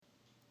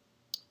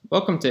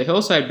Welcome to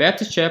Hillside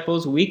Baptist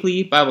Chapel's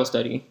weekly Bible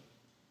study.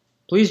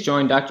 Please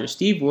join Dr.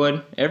 Steve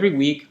Wood every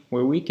week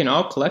where we can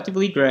all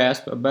collectively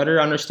grasp a better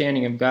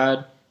understanding of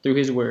God through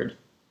His Word.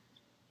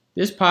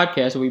 This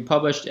podcast will be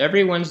published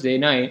every Wednesday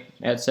night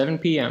at 7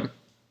 p.m.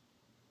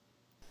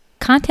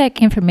 Contact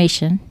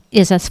information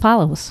is as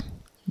follows.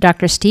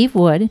 Dr. Steve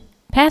Wood,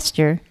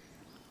 Pastor,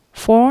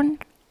 phone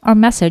or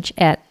message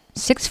at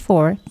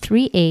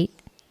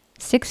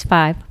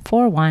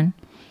 6438-6541,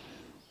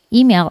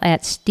 email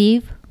at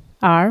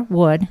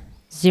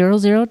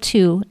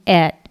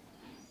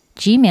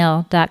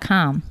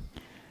steverwood002@gmail.com.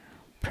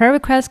 Prayer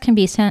requests can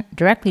be sent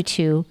directly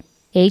to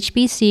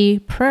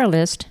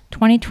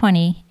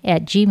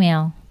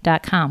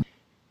hbcprayerlist2020@gmail.com.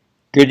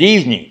 Good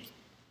evening.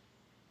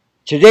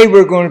 Today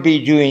we're going to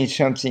be doing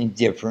something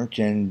different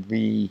than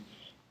we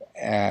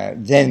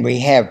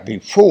have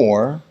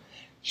before.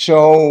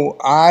 So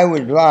I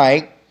would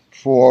like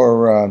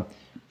for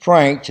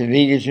Frank to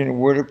lead us in a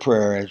word of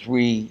prayer as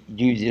we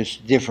do this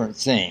different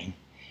thing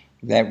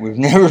that we've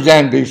never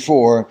done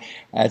before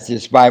at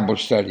this Bible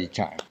study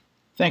time.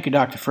 Thank you,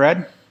 Dr.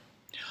 Fred.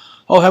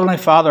 Oh, Heavenly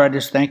Father, I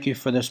just thank you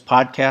for this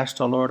podcast,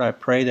 oh Lord. I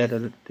pray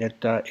that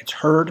it's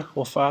heard,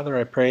 oh Father.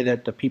 I pray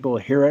that the people will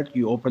hear it.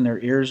 You open their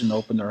ears and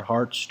open their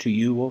hearts to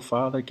you, oh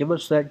Father. Give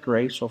us that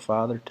grace, oh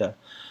Father, to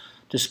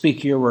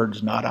speak your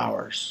words, not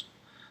ours.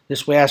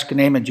 This we ask in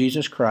the name of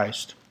Jesus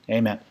Christ.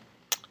 Amen.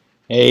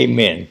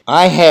 Amen.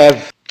 I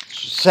have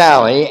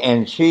Sally,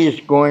 and she is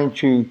going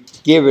to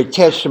give a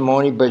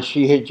testimony, but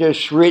she had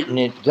just written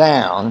it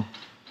down.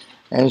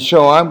 And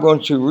so I'm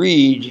going to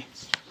read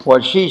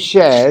what she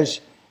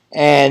says,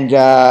 and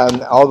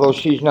although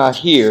she's not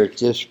here at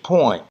this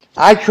point.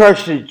 I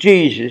trusted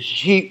Jesus.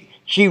 She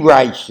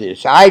writes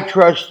this. I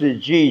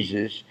trusted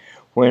Jesus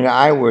when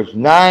I was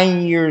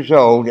 9 years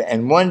old,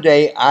 and one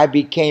day I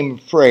became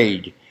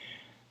afraid,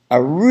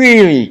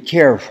 really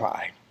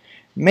terrified.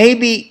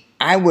 Maybe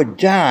I would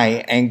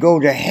die and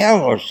go to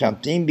hell or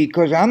something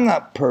because I'm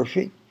not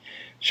perfect.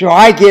 So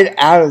I get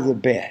out of the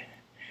bed.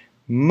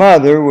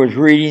 Mother was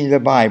reading the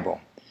Bible.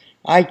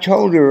 I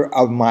told her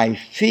of my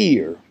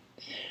fear,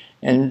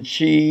 and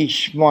she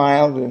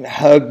smiled and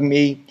hugged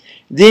me.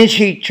 Then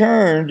she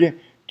turned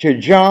to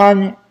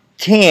John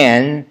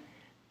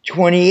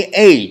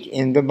 10:28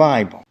 in the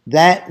Bible.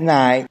 That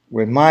night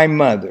with my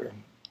mother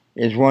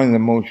is one of the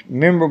most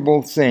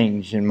memorable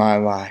things in my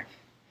life.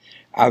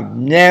 I've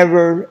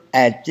never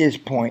at this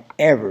point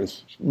ever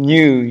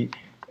knew,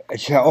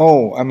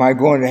 oh, am I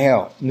going to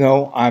hell?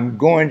 No, I'm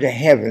going to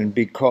heaven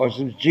because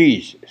of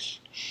Jesus.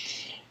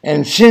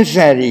 And since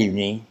that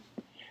evening,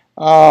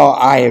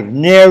 I have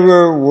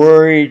never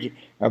worried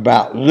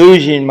about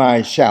losing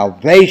my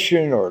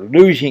salvation or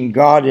losing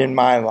God in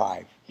my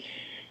life.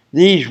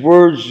 These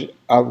words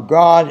of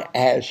God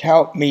has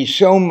helped me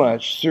so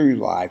much through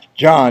life.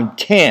 John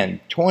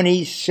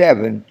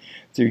 10:27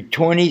 through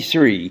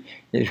 23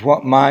 is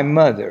what my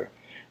mother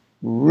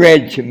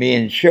read to me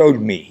and showed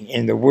me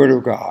in the Word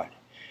of God.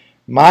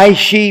 My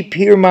sheep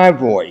hear my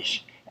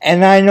voice,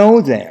 and I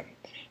know them,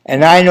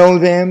 and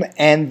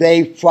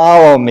they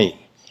follow me.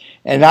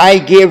 And I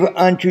give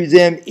unto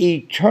them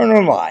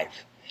eternal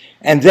life,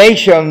 and they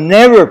shall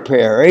never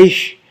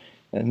perish,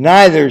 and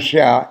neither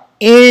shall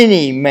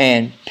any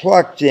man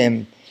pluck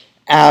them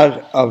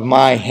out of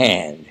my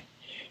hand.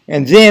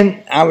 And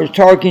then I was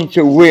talking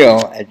to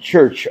Will at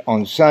church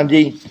on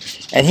Sunday,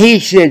 and he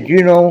said,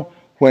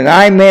 when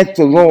I met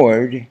the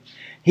Lord,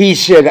 he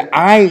said,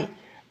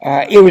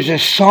 it was a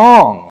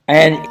song.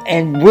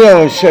 And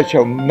Will is such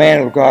a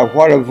man of God.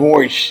 What a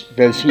voice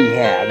does he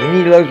have. And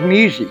he loves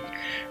music.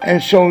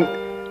 And so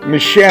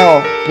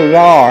Michelle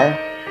Pilar,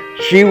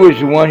 she was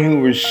the one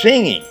who was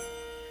singing.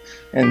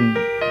 And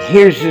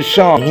here's the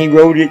song. He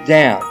wrote it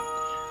down.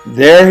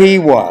 There he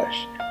was,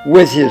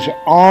 with his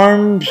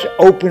arms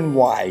open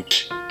wide,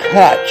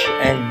 cut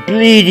and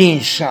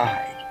bleeding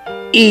side,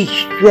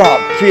 each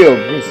drop filled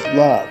with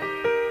love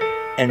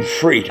and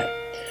freedom.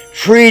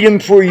 Freedom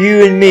for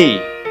you and me.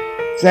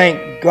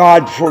 Thank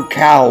God for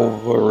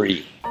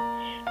Calvary.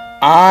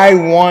 I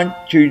want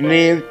to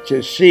live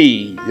to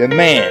see the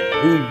man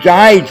who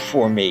died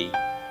for me,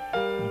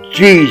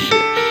 Jesus.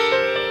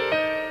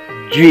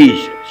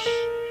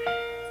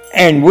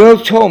 And Will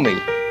told me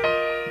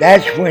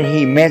that's when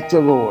he met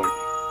the Lord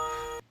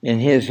in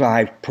his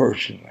life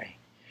personally.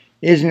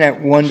 Isn't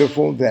that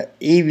wonderful that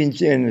even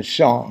in a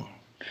song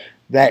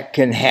that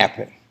can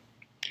happen?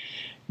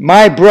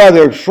 My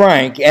brother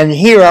Frank, and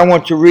here I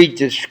want to read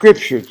the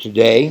scripture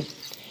today,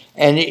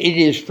 and it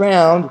is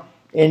found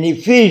in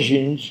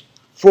Ephesians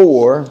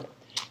 4,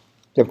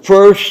 the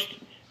first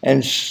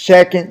and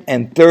second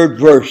and third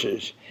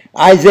verses.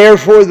 I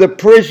therefore, the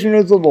prisoner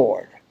of the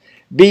Lord,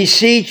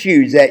 beseech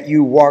you that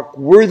you walk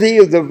worthy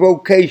of the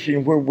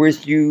vocation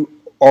wherewith you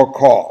are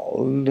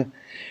called,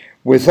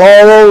 with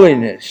all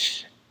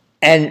holiness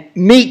and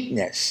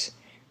meekness,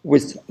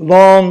 with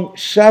long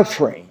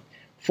suffering,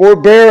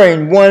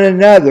 forbearing one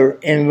another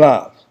in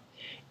love,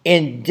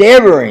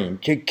 endeavoring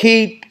to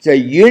keep the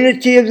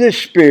unity of the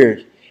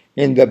Spirit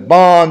in the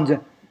bond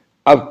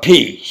of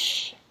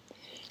peace.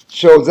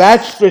 So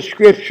that's the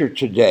scripture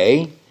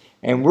today,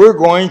 and we're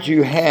going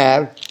to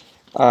have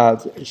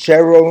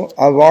several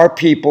of our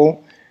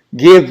people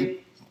give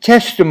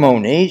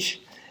testimonies,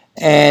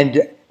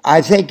 and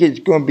I think it's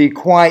going to be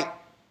quite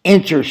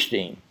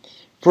interesting.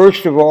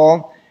 First of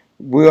all,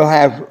 we'll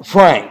have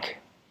Frank,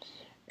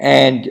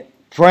 and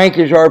Frank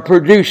is our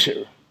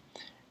producer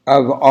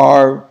of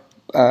our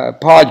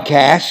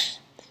podcast,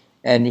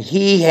 and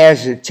he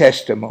has a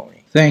testimony.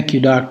 Thank you,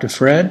 Dr.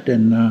 Fred.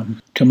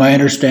 And to my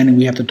understanding,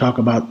 we have to talk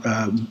about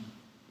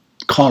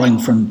calling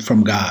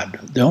from God.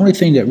 The only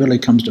thing that really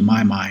comes to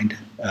my mind,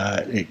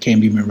 it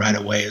came to me right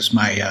away, is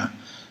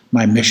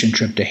my mission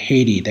trip to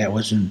Haiti. That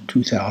was in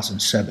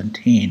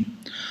 2017.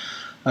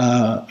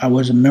 I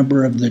was a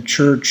member of the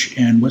church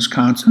in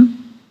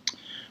Wisconsin.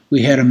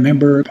 We had a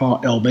member, Paul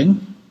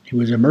Elbing. He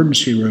was an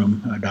emergency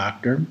room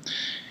doctor.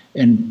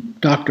 And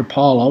Dr.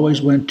 Paul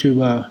always went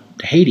to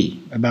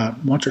Haiti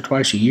about once or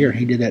twice a year.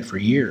 He did that for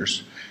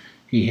years.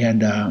 He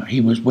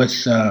was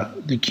with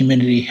the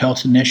Community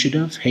Health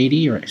Initiative,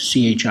 Haiti, or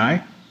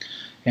CHI,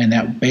 and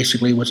that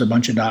basically was a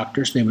bunch of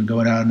doctors. They would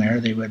go down there.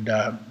 They would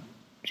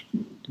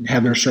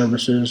have their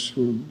services,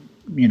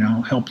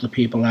 help the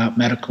people out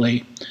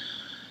medically.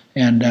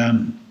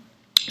 And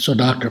so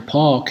Dr.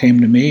 Paul came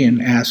to me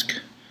and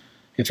asked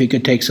if he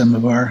could take some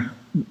of our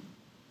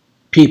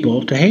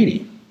people to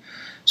Haiti.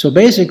 So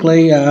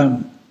basically,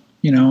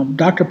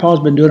 Dr.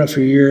 Paul's been doing it for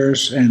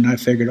years, and I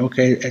figured,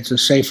 okay, it's a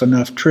safe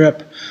enough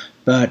trip.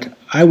 But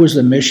I was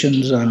the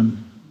missions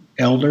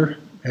elder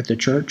at the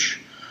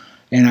church,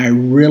 and I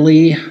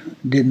really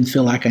didn't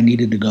feel like I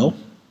needed to go.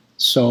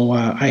 So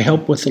I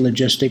helped with the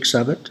logistics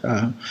of it.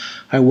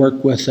 I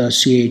worked with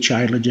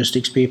CHI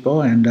logistics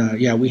people, and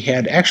we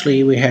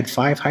had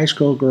 5 high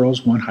school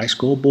girls, 1 high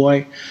school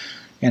boy,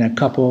 and a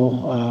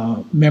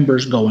couple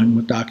members going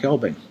with Doc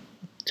Elbing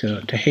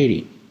to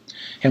Haiti.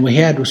 And we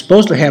were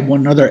supposed to have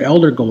one other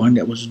elder going,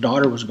 his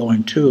daughter was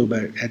going too,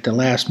 but at the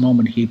last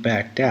moment he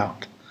backed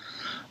out.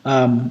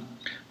 I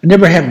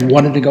never had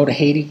wanted to go to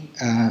Haiti.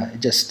 I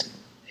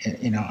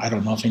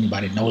don't know if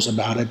anybody knows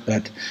about it,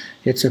 but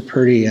it's a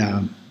pretty,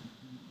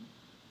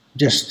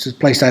 just a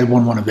place I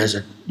wouldn't want to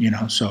visit,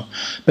 so.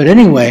 But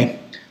anyway,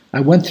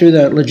 I went through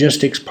the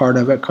logistics part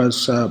of it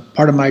because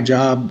part of my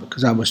job,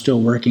 because I was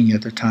still working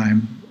at the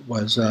time,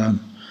 was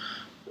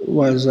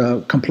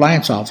a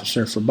compliance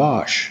officer for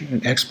Bosch,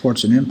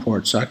 exports and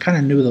imports. So I kind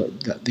of knew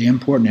the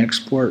import and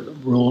export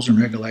rules and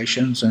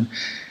regulations. And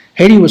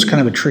Haiti was kind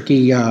of a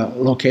tricky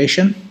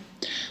location.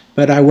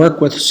 But I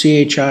worked with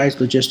CHI's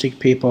logistic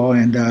people,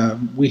 and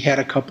we had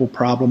a couple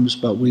problems,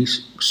 but we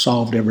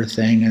solved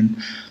everything, and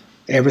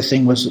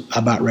everything was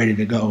about ready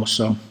to go.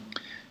 So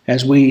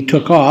as we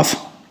took off,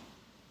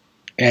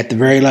 at the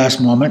very last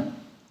moment,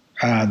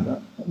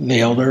 one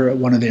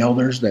of the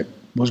elders that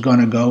was going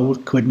to go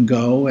couldn't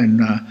go,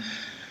 and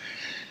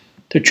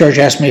the church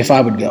asked me if I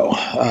would go.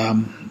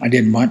 I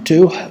didn't want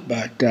to,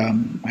 but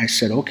I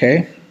said,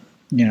 okay,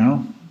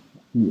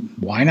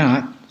 why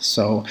not?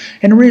 So,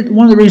 and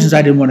one of the reasons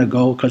I didn't want to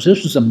go, because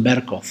this was a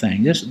medical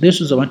thing. This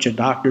is a bunch of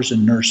doctors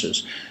and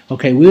nurses.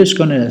 Okay, we were just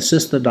going to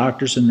assist the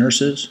doctors and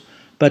nurses,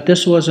 but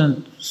this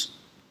wasn't,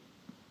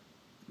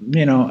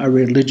 a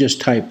religious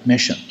type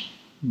mission.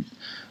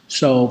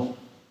 So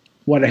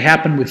what had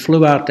happened, we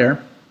flew out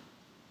there,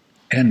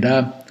 and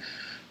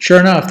sure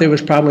enough, there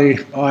was probably,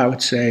 I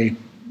would say,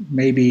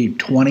 maybe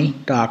 20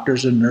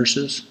 doctors and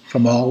nurses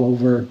from all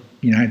over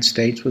the United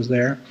States was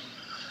there.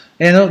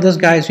 And those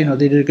guys, they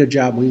did a good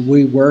job.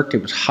 We worked.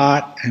 It was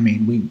hot. I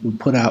mean, we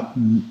put out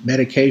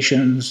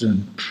medications,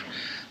 and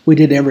we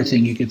did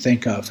everything you could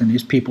think of. And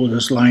these people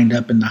just lined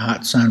up in the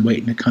hot sun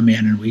waiting to come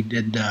in, and we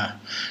did.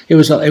 It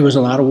was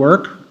a lot of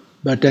work.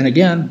 But then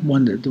again,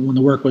 when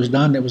the work was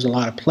done, there was a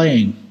lot of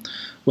playing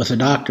with the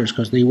doctors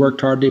because they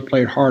worked hard. They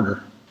played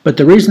harder. But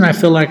the reason I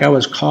feel like I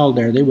was called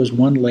there was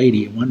one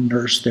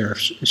nurse there.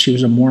 She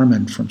was a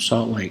Mormon from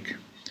Salt Lake.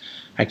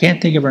 I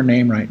can't think of her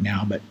name right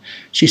now, but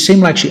she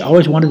seemed like she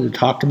always wanted to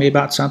talk to me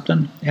about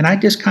something, and I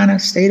just kind of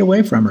stayed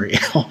away from her.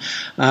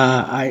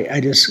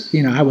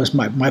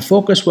 My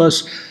focus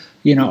was,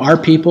 our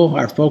people.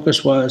 Our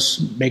focus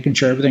was making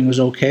sure everything was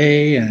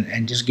okay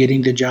and just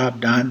getting the job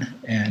done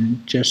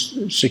and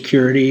just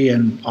security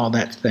and all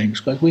that things.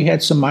 Because we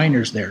had some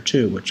minors there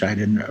too, which I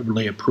didn't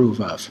really approve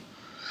of.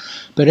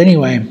 But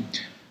anyway,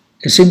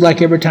 it seemed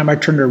like every time I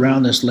turned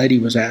around, this lady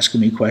was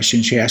asking me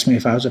questions. She asked me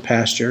if I was a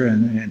pastor,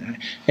 and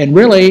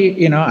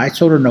really, I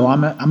told her no,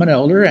 I'm an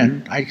elder,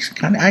 and I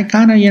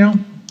kind of,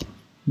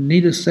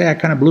 needless to say, I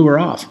kind of blew her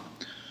off,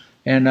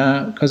 and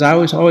because I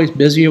was always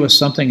busy with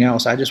something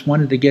else. I just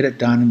wanted to get it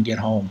done and get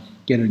home,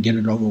 get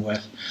it over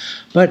with.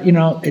 But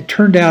it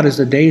turned out as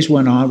the days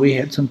went on, we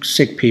had some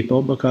sick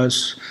people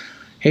because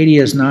Haiti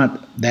is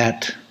not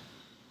that,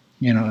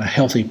 a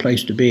healthy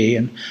place to be,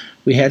 and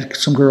we had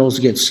some girls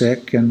get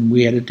sick, and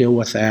we had to deal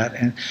with that.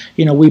 And,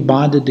 we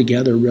bonded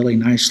together really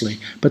nicely.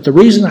 But the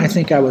reason I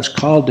think I was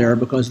called there,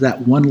 because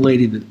that one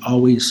lady that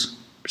always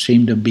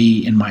seemed to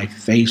be in my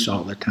face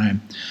all the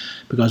time.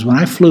 Because when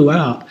I flew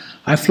out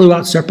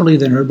separately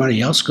than everybody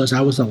else because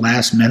I was the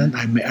last minute.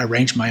 I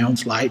arranged my own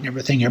flight and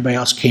everything. Everybody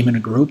else came in a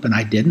group and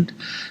I didn't.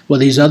 Well,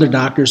 these other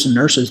doctors and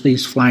nurses,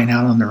 these flying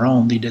out on their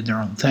own, they did their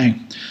own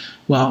thing.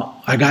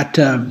 Well, I got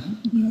to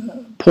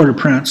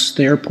Port-au-Prince,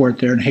 the airport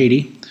there in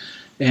Haiti,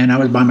 and I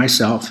was by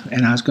myself,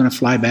 and I was going to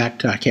fly back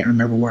to, I can't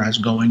remember where I was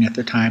going at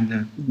the time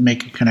to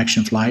make a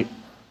connection flight.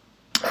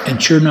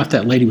 And sure enough,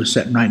 that lady was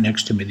sitting right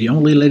next to me. The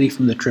only lady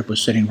from the trip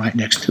was sitting right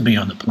next to me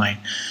on the plane.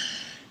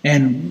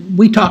 And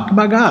we talked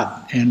about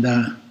God, and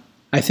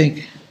I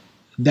think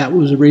that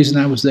was the reason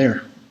I was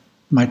there.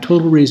 My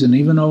total reason,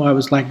 even though I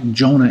was like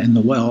Jonah in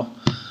the well,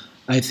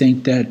 I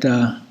think that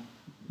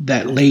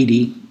that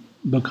lady,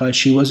 because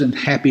she wasn't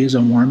happy as a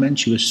Mormon,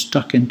 she was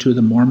stuck into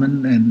the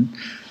Mormon, and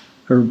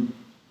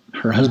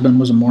her husband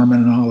was a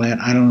Mormon and all that.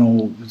 I don't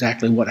know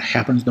exactly what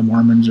happens to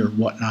Mormons or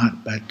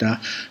whatnot,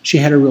 but she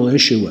had a real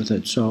issue with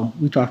it. So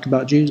we talked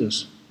about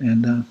Jesus,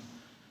 and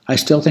I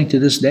still think to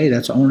this day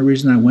that's the only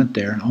reason I went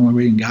there, the only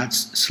reason God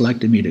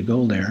selected me to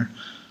go there.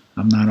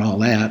 I'm not all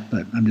that,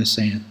 but I'm just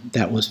saying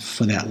that was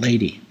for that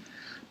lady.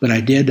 But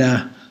I did.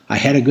 I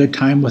had a good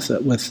time with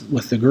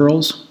the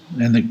girls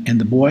and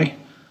the boy,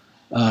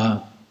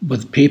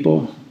 with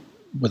people,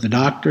 with the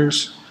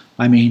doctors.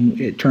 I mean,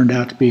 it turned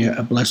out to be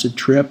a blessed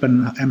trip,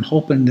 and I'm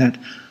hoping that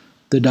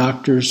the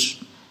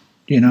doctors,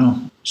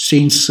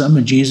 seen some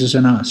of Jesus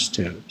in us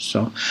too.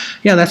 So,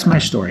 yeah, that's my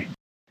story.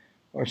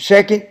 Our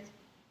second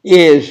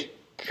is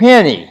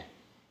Penny,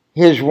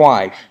 his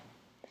wife.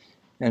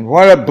 And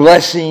what a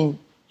blessing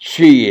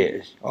she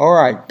is. All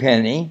right,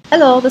 Penny.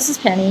 Hello, this is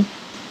Penny.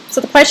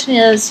 So the question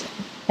is,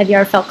 have you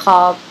ever felt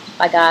called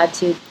by God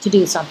to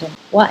do something?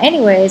 Well,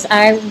 anyways,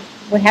 I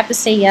would have to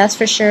say yes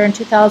for sure. In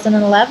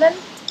 2011,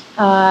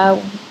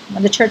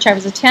 the church I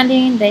was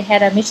attending, they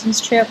had a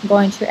missions trip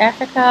going to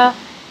Africa,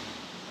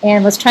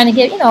 and was trying to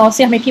get,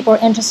 see how many people were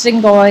interested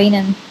in going.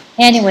 And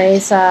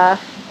anyways,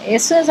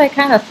 as soon as I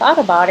kind of thought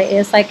about it,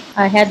 it's like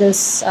I had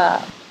this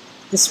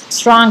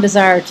strong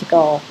desire to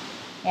go.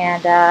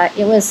 And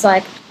it was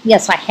like,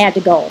 yes, I had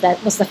to go.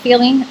 That was the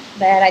feeling,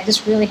 that I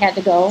just really had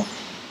to go.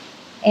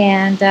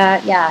 And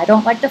I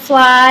don't like to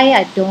fly.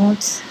 I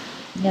don't,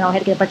 I had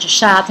to get a bunch of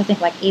shots. I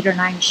think like 8 or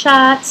 9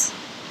 shots.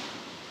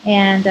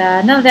 And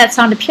none of that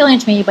sounded appealing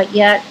to me, but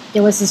yet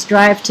there was this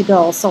drive to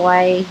go. So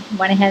I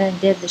went ahead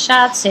and did the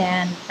shots,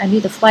 and I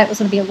knew the flight was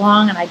going to be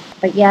long,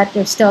 but yet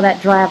there's still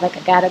that drive, like I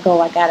gotta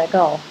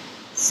go.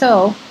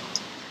 So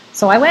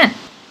I went,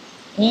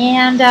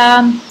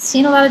 and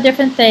seen a lot of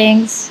different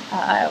things.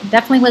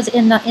 Definitely was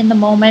in the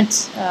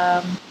moment,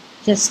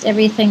 just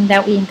everything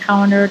that we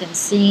encountered and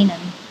seen,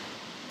 and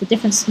the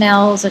different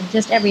smells and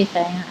just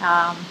everything.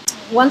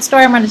 One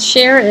story I'm going to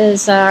share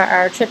is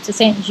our trip to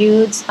St.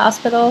 Jude's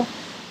Hospital.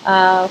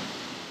 A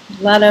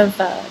lot of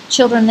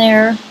children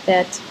there,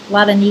 a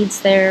lot of needs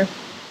there,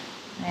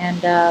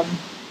 and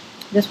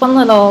this one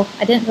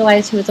I didn't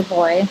realize he was a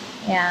boy,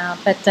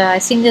 but I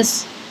seen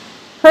this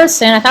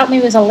person, I thought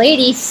maybe it was a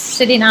lady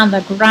sitting on the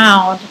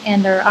ground,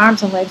 and their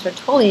arms and legs were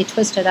totally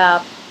twisted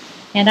up,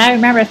 and I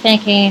remember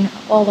thinking,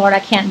 oh Lord, I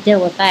can't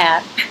deal with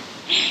that.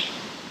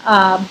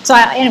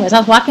 Anyways, I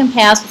was walking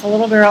past with a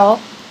little girl,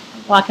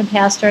 walking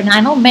past her, and I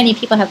know many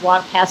people have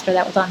walked past her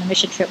that was on the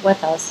mission trip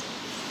with us.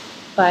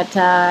 But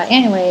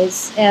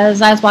anyways,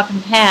 as I was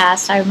walking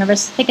past, I remember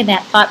thinking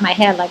that thought in my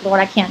head, like, Lord,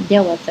 I can't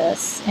deal with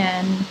this.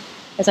 And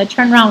as I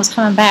turned around and was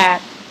coming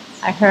back,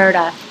 I heard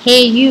a,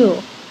 hey,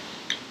 you.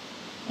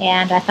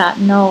 And I thought,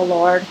 no,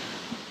 Lord.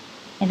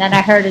 And then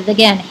I heard it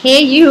again,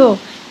 hey, you.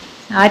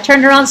 I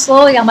turned around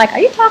slowly. I'm like, are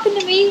you talking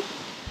to me?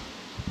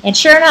 And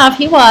sure enough,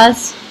 he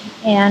was.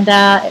 And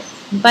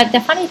but the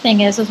funny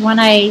thing is when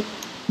I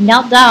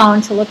knelt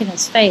down to look in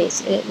his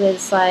face, it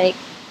was like,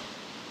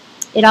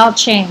 it all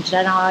changed.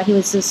 I don't know, he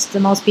was just the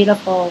most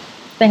beautiful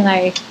thing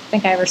I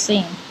think I ever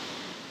seen.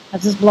 I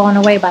was just blown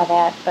away by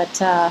that.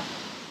 But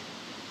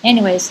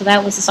anyway, so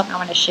that was something I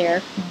want to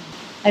share.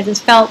 I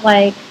just felt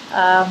like,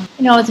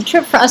 it's a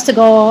trip for us to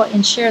go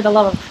and share the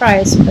love of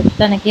Christ. But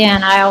then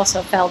again, I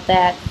also felt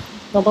that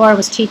the Lord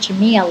was teaching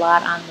me a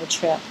lot on the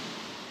trip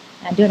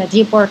and doing a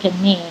deep work in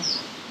me.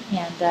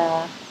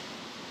 And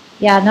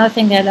another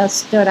thing that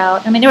stood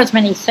out, there was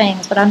many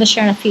things, but I'm just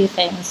sharing a few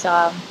things.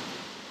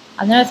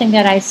 Another thing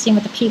that I've seen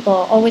with the people,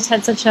 always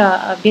had such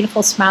a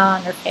beautiful smile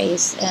on their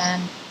face,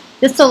 and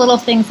just the little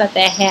things that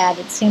they had,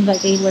 it seemed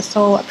like they were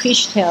so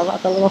appreciative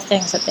of the little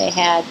things that they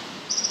had,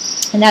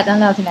 and that's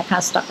another thing that kind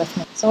of stuck with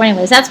me. So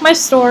anyways, that's my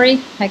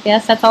story. I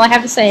guess that's all I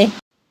have to say.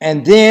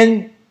 And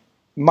then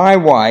my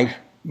wife,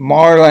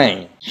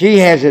 Marlene, she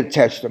has a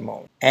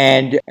testimony,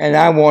 and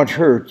I want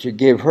her to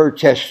give her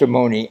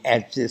testimony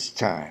at this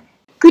time.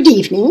 Good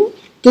evening.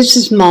 This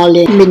is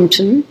Marlene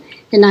Minton,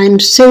 and I'm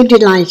so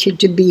delighted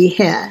to be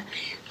here.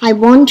 I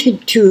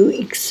wanted to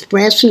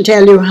express and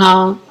tell you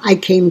how I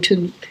came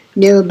to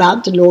know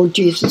about the Lord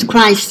Jesus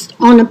Christ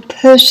on a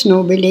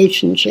personal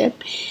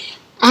relationship.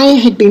 I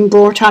had been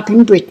brought up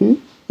in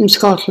Britain, in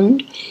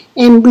Scotland,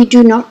 and we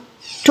do not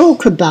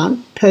talk about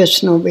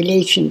personal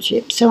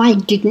relationships, so I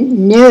didn't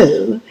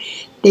know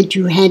that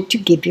you had to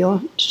give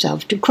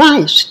yourself to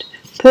Christ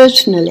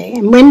personally.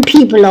 And when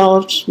people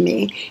ask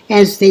me,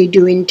 as they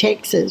do in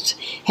Texas,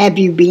 have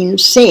you been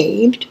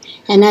saved?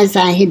 And as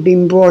I had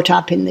been brought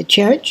up in the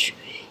church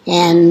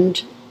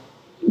and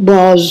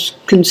was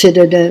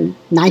considered a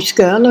nice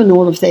girl and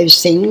all of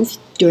those things,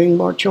 doing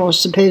what you're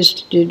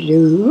supposed to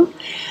do,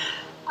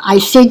 I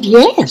said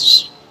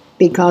yes,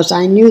 because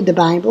I knew the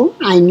Bible,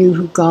 I knew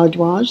who God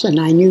was, and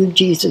I knew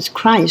Jesus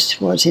Christ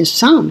was his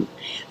son.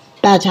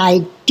 But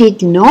I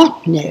did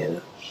not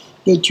know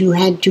that you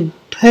had to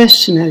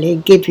personally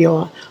give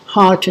your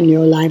heart and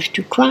your life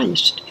to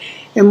Christ.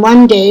 And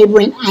one day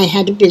when I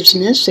had a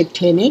business, a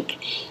clinic,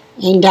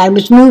 and I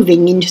was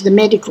moving into the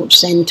medical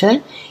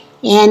center,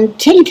 and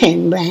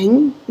telephone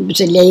rang. It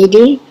was a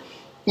lady,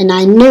 and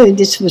I know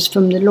this was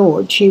from the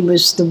Lord. She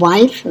was the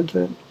wife of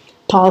a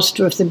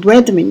pastor of the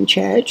Brethren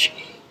Church,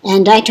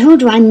 and I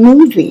told her I'm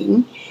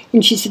moving,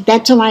 and she said,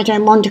 that's all right, I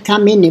want to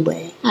come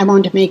anyway. I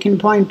want to make an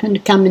appointment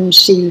to come and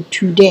see you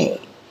today.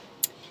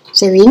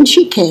 So in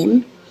she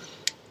came,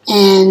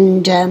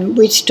 and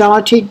we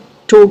started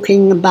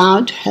talking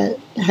about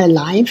her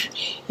life,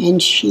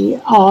 and she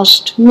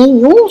asked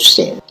me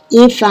also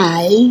if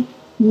I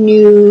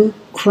knew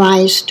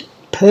Christ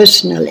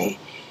personally.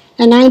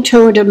 And I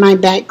told her my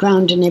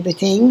background and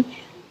everything,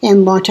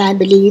 and what I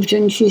believed,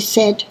 and she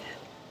said,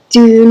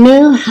 do you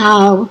know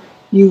how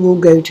you will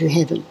go to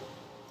heaven?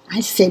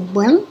 I said,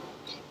 well,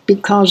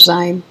 because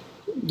I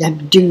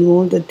do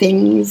all the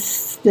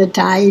things that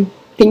I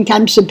think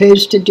I'm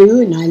supposed to do,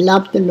 and I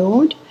love the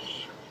Lord.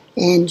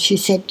 And she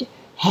said,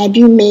 have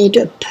you made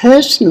a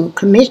personal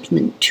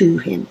commitment to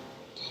him?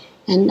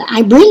 And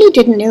I really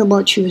didn't know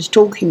what she was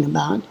talking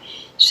about.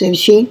 So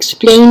she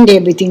explained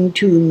everything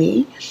to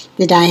me,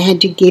 that I had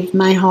to give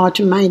my heart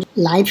and my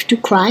life to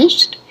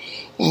Christ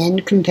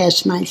and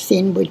confess my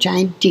sin, which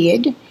I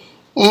did.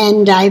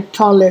 And I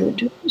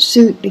followed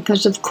suit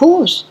because, of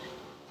course,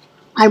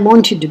 I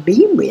wanted to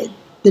be with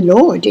the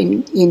Lord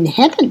in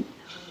heaven.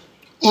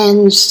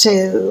 And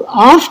so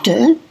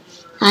after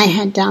I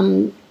had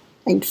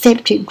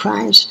accepted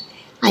Christ,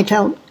 I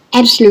felt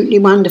absolutely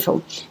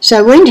wonderful. So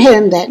I went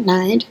home that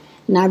night,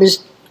 and I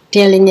was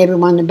telling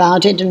everyone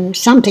about it, and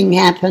something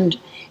happened,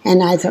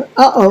 and I thought,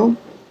 uh-oh,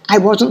 I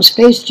wasn't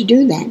supposed to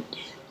do that.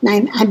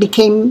 And I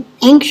became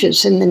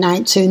anxious in the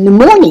night, so in the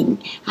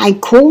morning I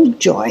called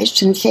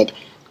Joyce and said,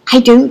 I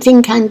don't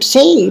think I'm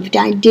saved.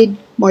 I did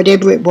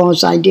whatever it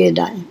was I did.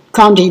 I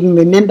can't even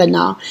remember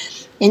now.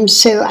 And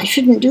so I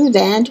shouldn't do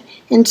that.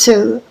 And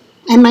so,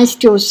 am I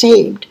still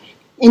saved?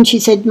 And she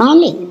said,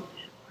 Marlene,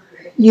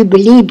 you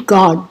believe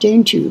God,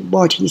 don't you,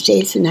 what he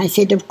says? And I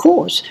said, of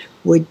course.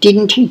 Well,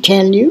 didn't he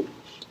tell you?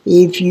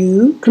 If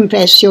you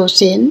confess your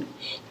sin,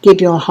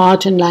 give your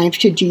heart and life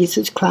to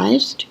Jesus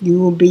Christ, you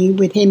will be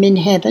with him in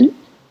heaven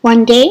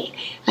one day?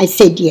 I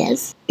said,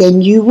 yes.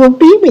 Then you will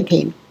be with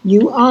him.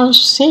 You are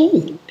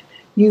saved.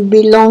 You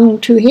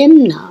belong to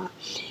him now.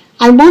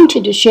 I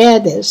wanted to share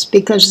this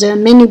because there are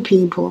many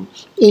people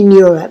in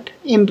Europe,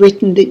 in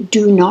Britain, that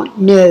do not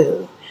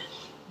know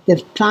the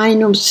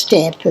final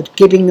step of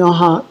giving your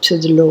heart to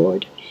the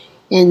Lord.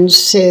 And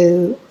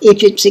so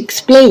if it's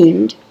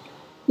explained,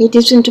 it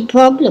isn't a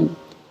problem.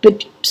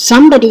 But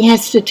somebody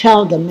has to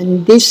tell them,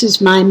 and this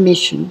is my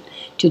mission,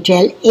 to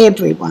tell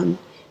everyone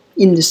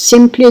in the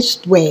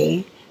simplest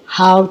way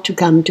how to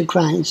come to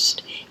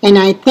Christ. And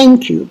I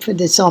thank you for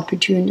this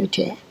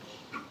opportunity.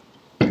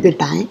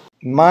 Goodbye.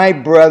 My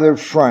brother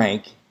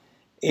Frank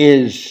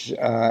is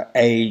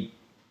a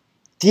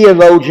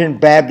theologian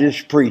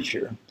Baptist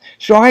preacher.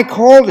 So I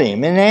called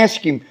him and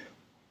asked him,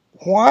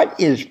 what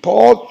is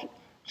Paul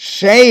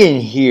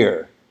saying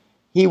here?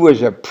 He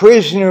was a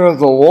prisoner of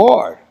the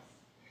Lord.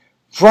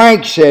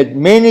 Frank said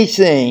many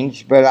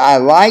things, but I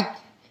liked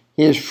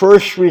his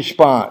first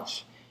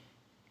response.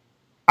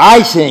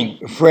 I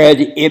think, Fred,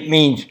 it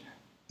means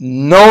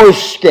no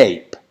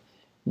escape.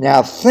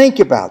 Now think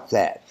about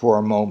that for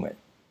a moment.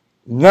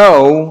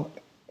 No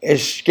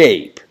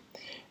escape.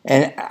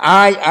 And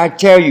I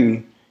tell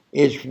you,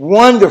 it's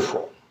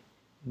wonderful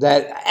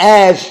that,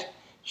 as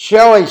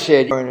Shelley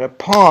said, we're in the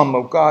palm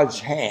of God's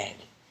hand,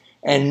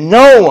 and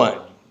no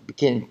one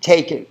can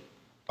take it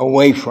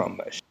away from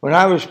us. When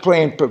I was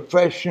playing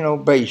professional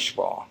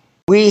baseball,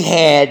 we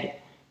had,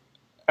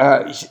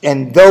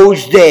 in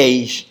those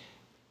days,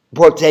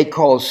 what they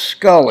call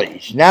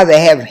scullies. Now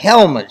they have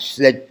helmets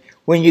that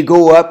when you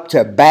go up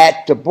to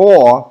bat the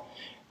ball,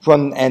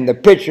 and the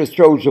pitcher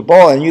throws the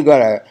ball, and you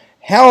got a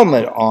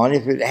helmet on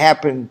if it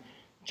happened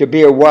to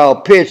be a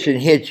wild pitch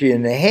and hit you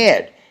in the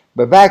head.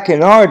 But back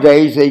in our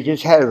days, they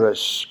just had a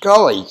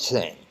scully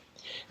thing.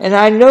 And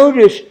I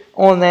noticed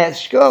on that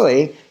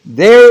scully,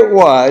 there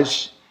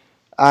was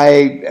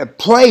a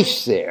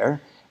place there.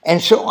 And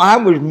so I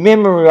was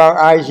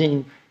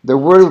memorizing the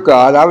Word of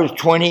God. I was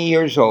 20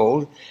 years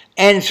old.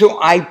 And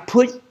so I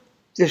put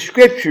the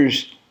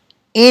scriptures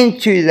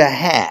into the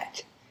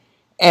hat.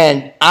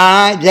 And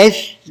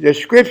the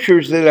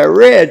scriptures that I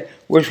read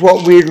was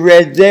what we had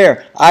read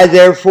there. I,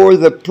 therefore,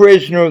 the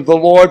prisoner of the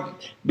Lord,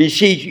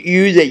 beseech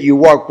you that you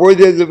walk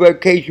worthy of the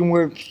vocation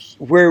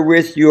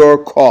wherewith you are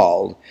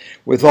called,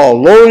 with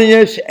all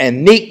lowliness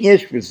and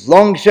meekness, with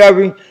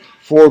longsuffering,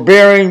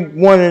 forbearing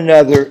one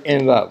another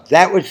in love.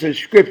 That was the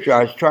scripture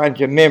I was trying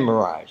to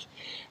memorize.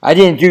 I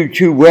didn't do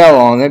too well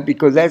on it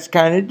because that's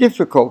kind of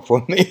difficult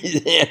for me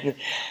then.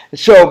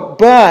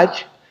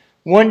 But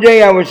one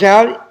day I was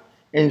out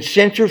in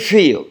center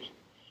field,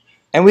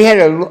 and we had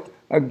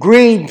a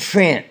green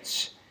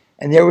fence,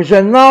 and there was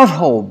a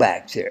knothole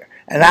back there,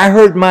 and I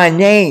heard my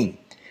name,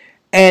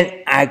 and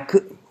I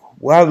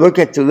looked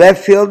at the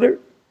left fielder.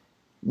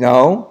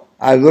 No.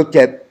 I looked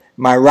at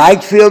my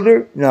right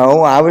fielder.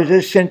 No, I was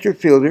a center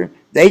fielder.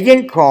 They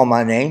didn't call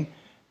my name,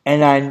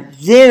 and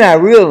then I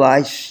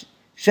realized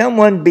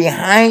someone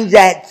behind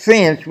that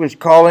fence was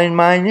calling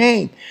my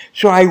name.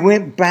 So I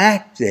went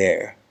back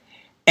there,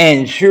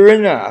 and sure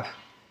enough,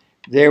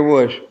 there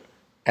was,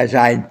 as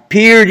I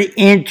peered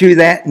into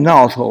that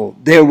knothole,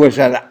 there was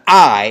an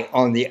eye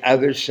on the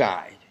other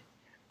side.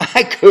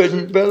 I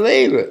couldn't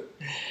believe it.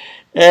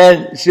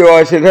 And so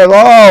I said,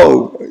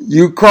 "Hello,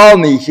 you called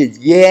me?" He said,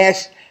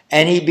 "Yes."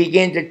 And he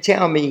began to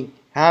tell me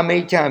how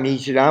many times. He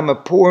said, "I'm a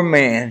poor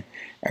man.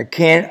 I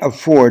can't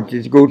afford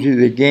to go to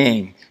the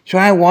game." So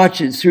I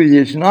watched it through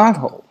this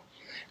knothole.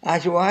 I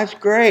said, "Well, that's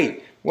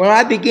great." Well,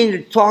 I began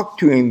to talk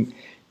to him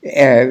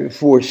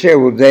for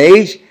several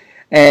days.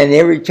 And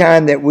every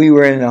time that we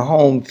were in the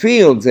home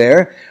field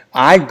there,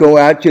 I'd go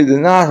out to the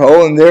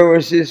knothole, and there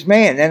was this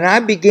man. And I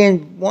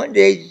began one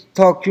day to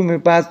talk to him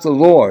about the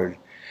Lord.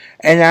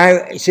 And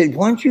I said,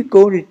 "Why don't you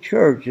go to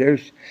church?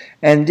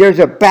 There's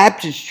a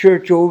Baptist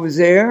church over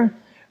there,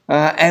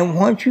 and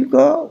why don't you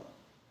go?"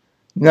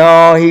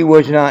 No, he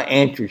was not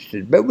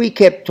interested. But we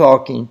kept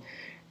talking.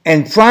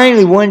 And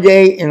finally, one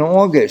day in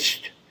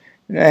August,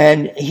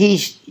 and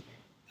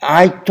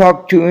I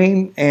talked to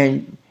him,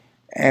 and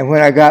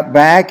when I got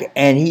back,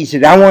 and he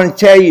said, "I want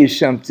to tell you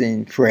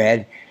something,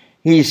 Fred."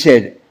 He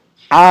said,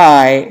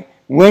 "I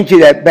went to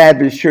that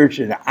Baptist church,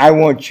 and I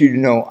want you to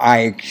know I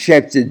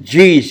accepted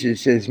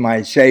Jesus as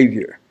my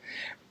Savior."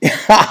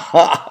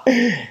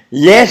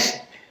 Yes,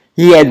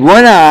 he had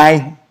one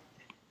eye,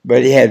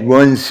 but he had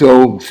one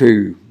soul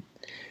too.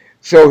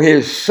 So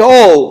his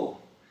soul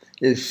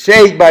is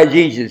saved by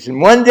Jesus.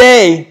 And one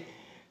day,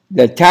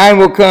 the time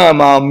will come,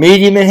 I'll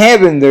meet him in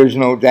heaven, there's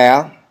no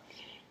doubt.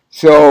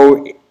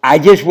 So I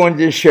just wanted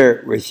to share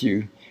it with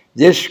you,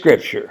 this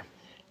scripture.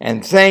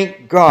 And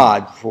thank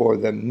God for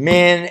the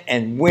men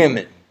and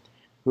women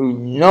who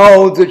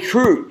know the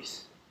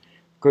truth,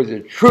 because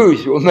the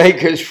truth will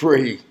make us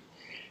free.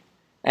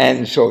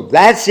 And so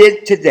that's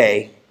it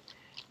today.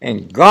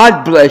 And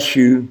God bless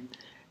you.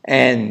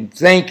 And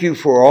thank you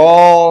for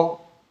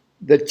all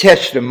the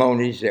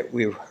testimonies that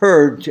we've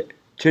heard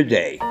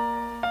today.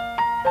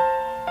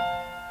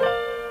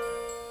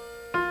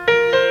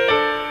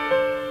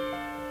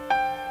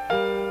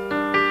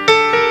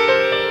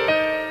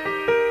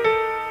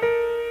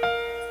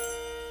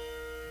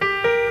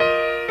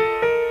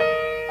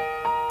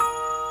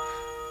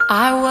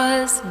 I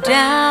was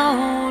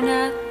down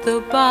at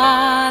the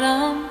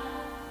bottom,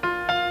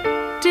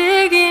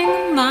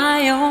 digging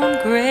my own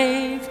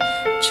grave.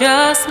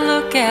 Just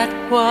look at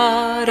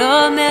what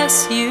a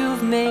mess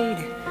you've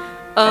made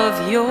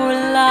of your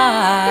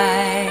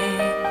life.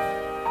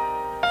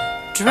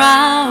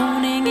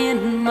 Drowning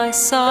in my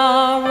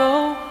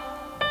sorrow,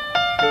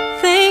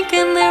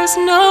 thinking there's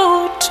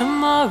no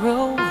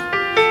tomorrow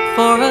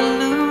for a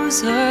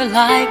loser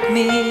like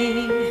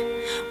me.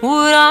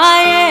 Would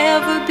I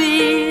ever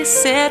be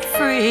set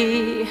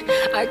free?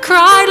 I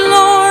cried,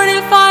 "Lord,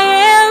 if I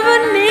ever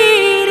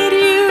needed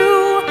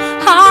you,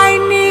 I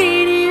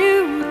need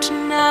you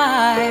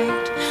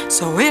tonight.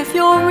 So if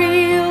you're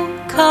real,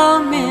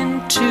 come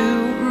into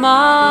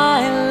my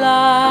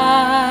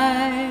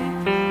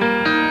life."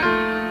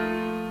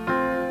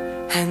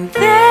 And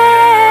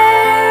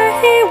there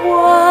he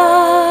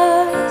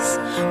was,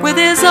 with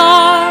his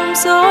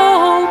arms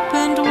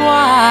opened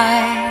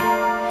wide,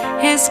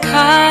 his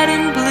cut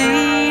and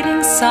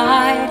bleeding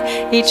side,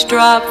 each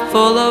drop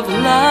full of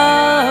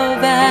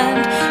love and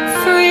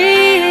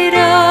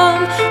freedom,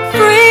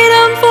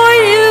 freedom for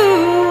you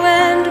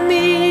and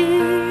me.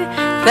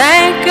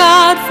 Thank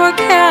God for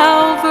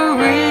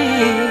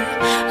Calvary.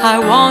 I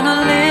want to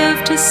live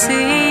to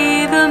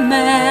see the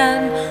man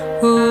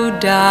who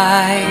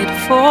died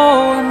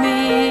for me.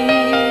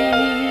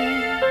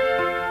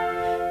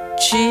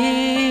 Jesus.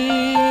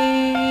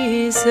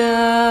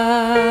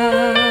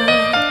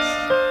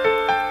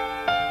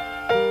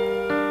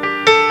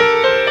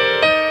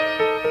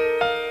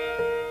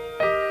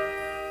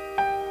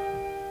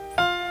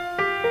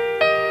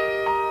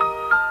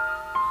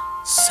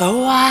 So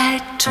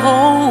I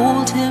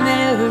told him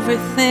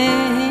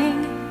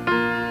everything,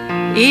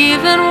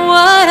 even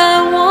what I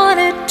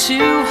wanted to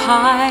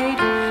hide,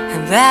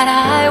 and that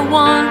I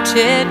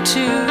wanted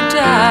to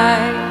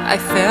die. I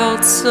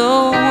felt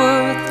so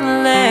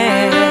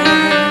worthless.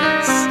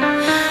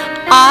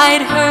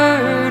 I'd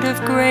heard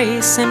of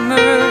grace and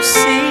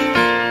mercy,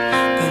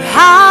 but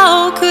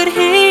how could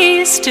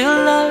he still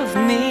love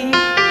me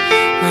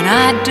when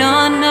I'd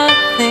done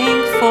nothing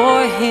for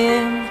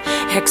him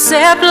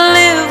except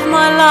live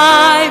my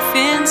life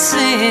in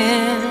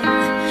sin.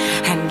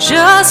 And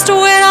just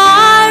when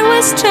I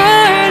was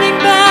turning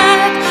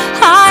back,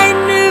 I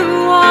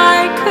knew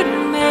I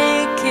couldn't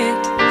make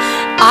it.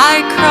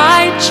 I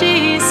cried,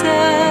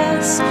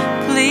 Jesus,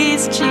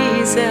 please,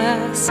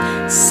 Jesus,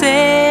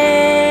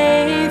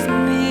 save me.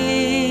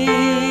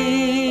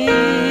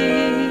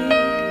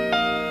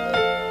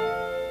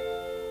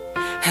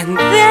 And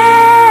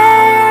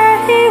there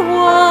he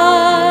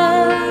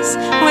was,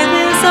 with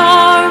his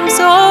arms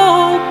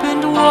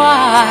opened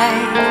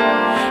wide,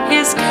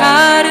 his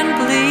cut and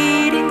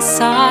bleeding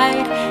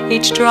side,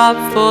 each drop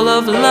full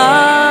of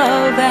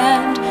love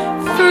and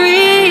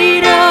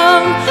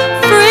freedom,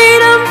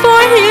 freedom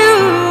for you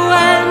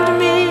and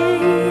me.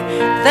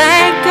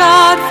 Thank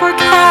God for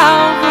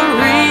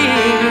Calvary.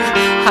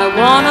 I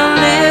want to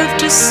live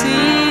to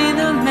see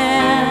the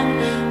man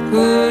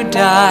who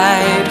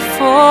died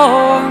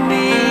for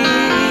me.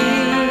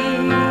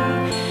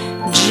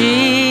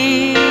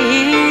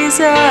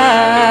 Jesus.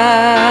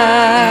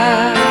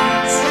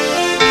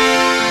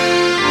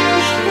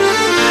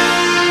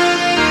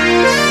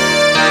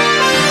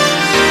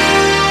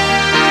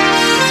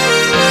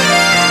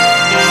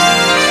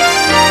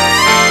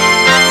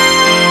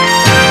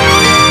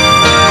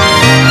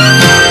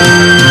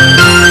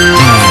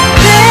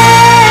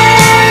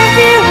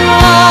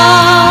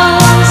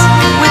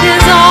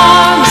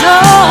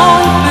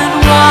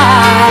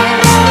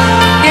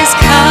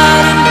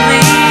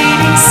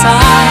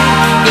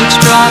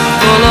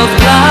 Full of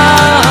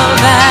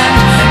love and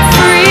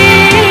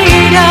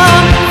freedom,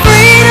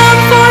 freedom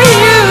for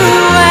you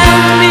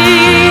and me.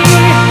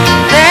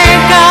 Thank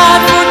God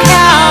for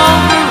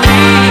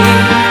Calvary.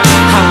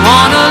 I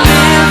want to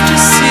live to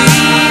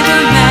see the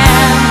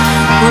man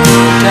who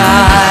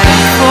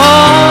died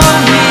for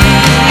me.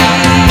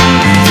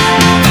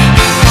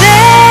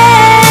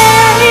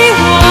 There he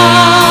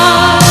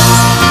was,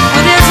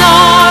 with his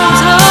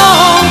arms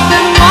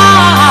open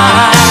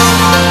wide,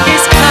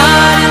 his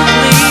cut and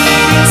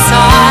bleeding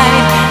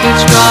side,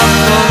 each drop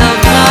full of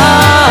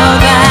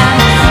love and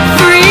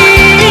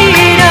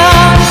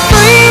freedom,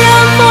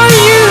 freedom for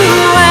you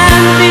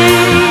and me.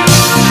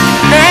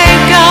 Thank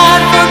God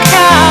for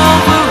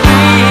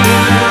Calvary.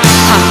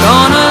 I'm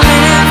gonna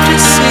live to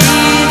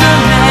see the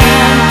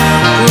man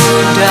who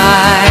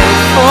died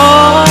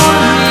for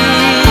me.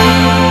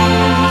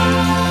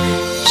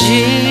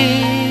 Jesus.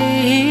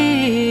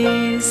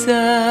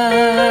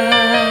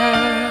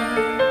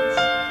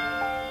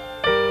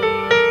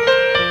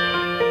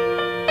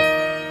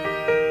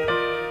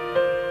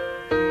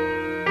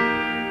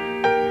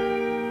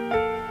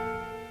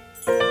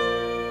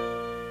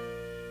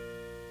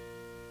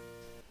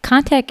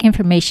 Contact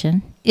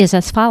information is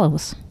as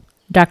follows.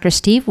 Dr.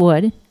 Steve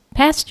Wood,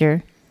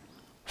 Pastor,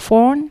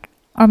 phone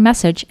or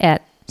message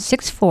at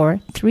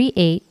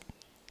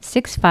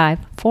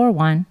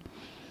 6438-6541,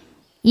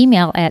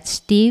 email at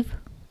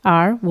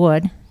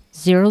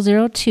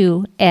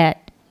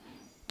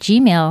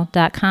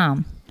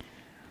steverwood002@gmail.com.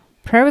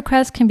 Prayer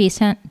requests can be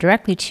sent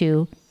directly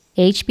to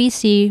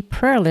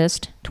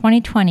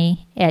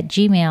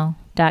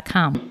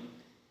hbcprayerlist2020@gmail.com.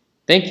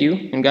 Thank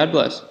you, and God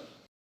bless.